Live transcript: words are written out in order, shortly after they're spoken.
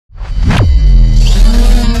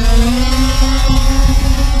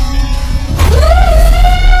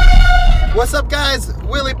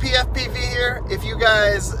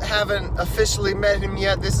guys haven't officially met him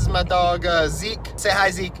yet, this is my dog Zeke. Say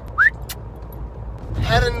hi, Zeke.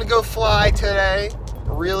 Heading to go fly today.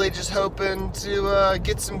 Really just hoping to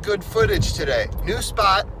get some good footage today. New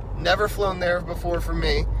spot, never flown there before for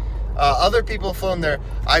me. Other people have flown there.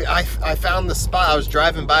 I found the spot. I was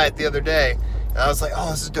driving by it the other day, and I was like,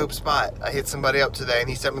 oh, this is a dope spot. I hit somebody up today, and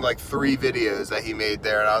he sent me like 3 videos that he made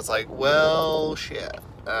there, and I was like, well, shit.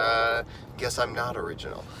 Guess I'm not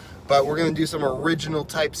original. But we're gonna do some original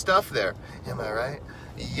type stuff there. Am I right?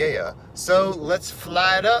 Yeah. So let's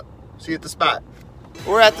fly it up. See you at the spot.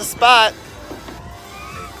 We're at the spot.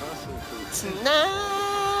 Tonight.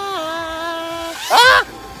 Ah!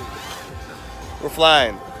 We're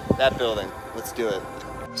flying. That building. Let's do it.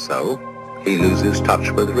 So, he loses touch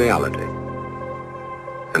with reality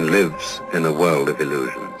and lives in a world of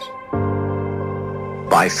illusions.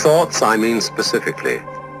 By thoughts, I mean specifically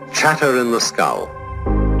chatter in the skull,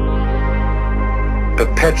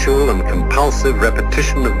 perpetual and compulsive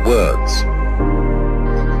repetition of words,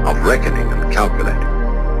 of reckoning and calculating.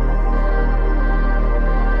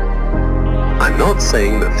 I'm not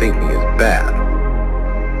saying that thinking is bad.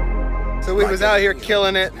 So we was out here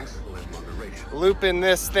killing it, looping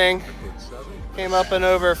this thing, came up and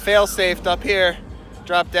over, fail-safed up here,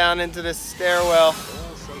 dropped down into this stairwell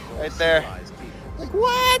right there. Like,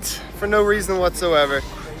 what? For no reason whatsoever.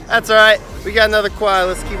 That's all right. We got another quad.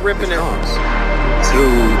 Let's keep ripping it.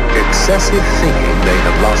 Through excessive thinking, they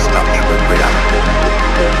have lost touch with reality.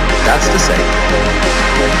 That's to say,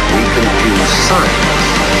 we confuse science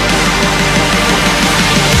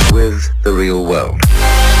with the real world.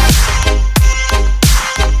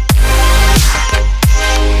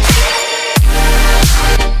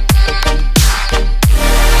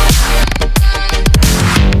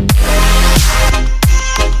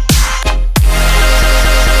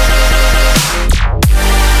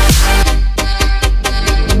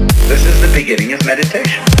 Beginning of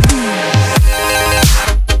meditation.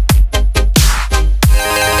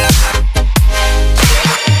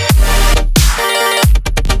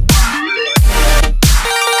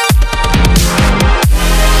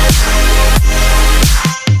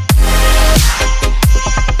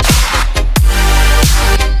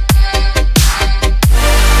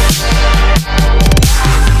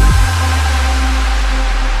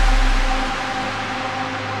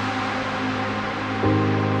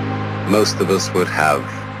 Most of us would have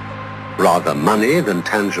rather money than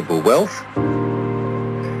tangible wealth,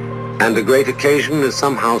 and a great occasion is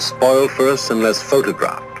somehow spoiled for us unless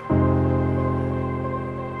photographed.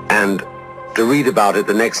 And to read about it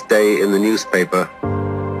the next day in the newspaper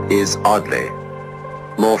is oddly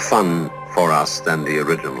more fun for us than the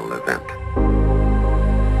original event.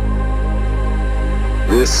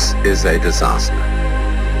 This is a disaster,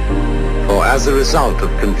 for as a result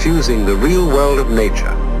of confusing the real world of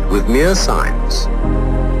nature with mere science,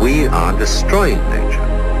 we are destroying nature.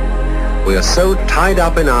 We are so tied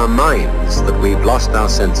up in our minds that we've lost our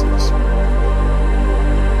senses.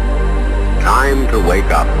 Time to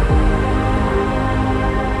wake up.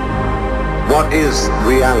 What is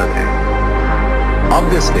reality?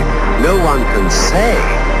 Obviously, no one can say,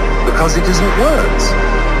 because it isn't words.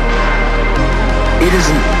 It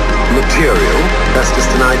isn't material, that's just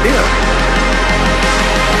an idea.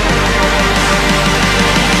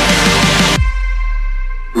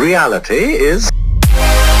 Reality is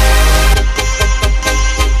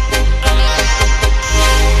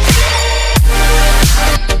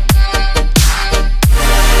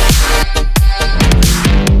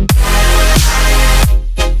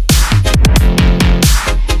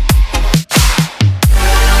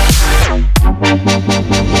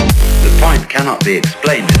the point cannot be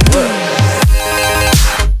explained in words.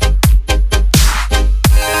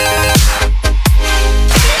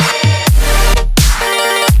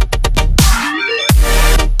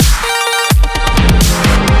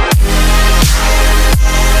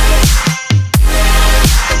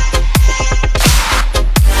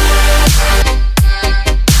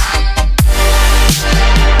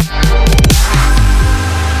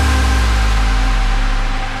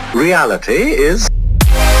 reality is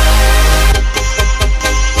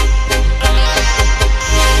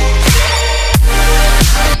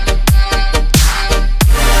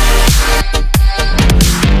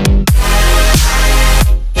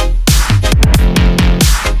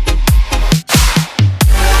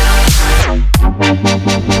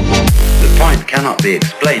the point cannot be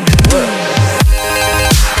explained in words.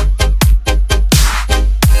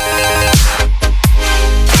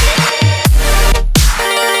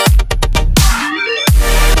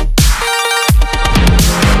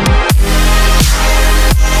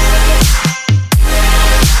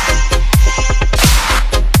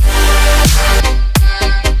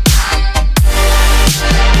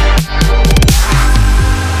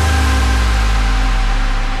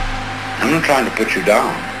 trying to put you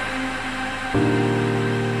down.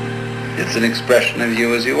 It's an expression of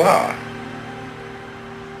you as you are.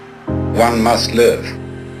 One must live.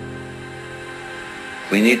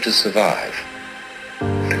 We need to survive,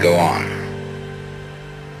 to go on.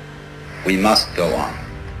 We must go on.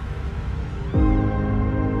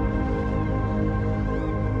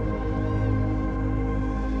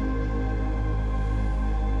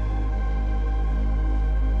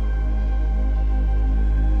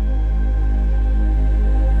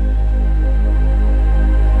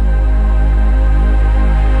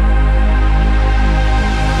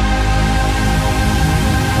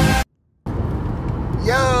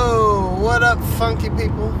 Funky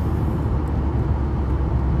people.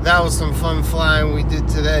 That was some fun flying we did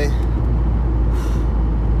today.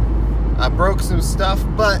 I broke some stuff,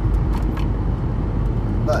 but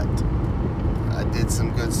I did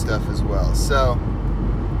some good stuff as well. So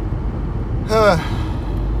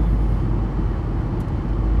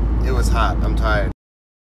it was hot. I'm tired.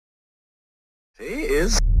 He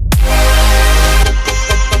is